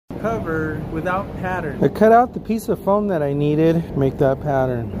cover without pattern. I cut out the piece of foam that I needed to make that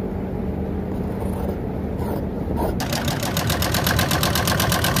pattern.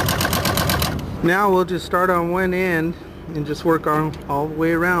 Now we'll just start on one end and just work on all the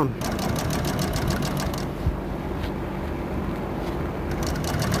way around.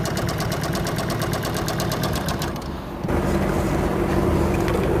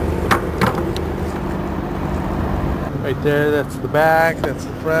 Right there, that's the back, that's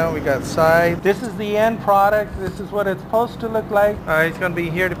the front, we got side. This is the end product. This is what it's supposed to look like. He's going to be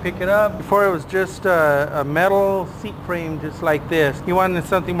here to pick it up. Before it was just a metal seat frame just like this. He wanted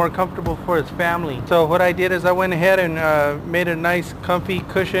something more comfortable for his family. So what I did is I went ahead and made a nice comfy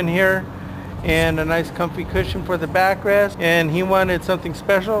cushion here and a nice comfy cushion for the backrest, and he wanted something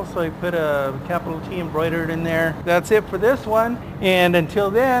special, so he put a capital T embroidered in there. That's it for this one, and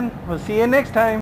until then, we'll see you next time.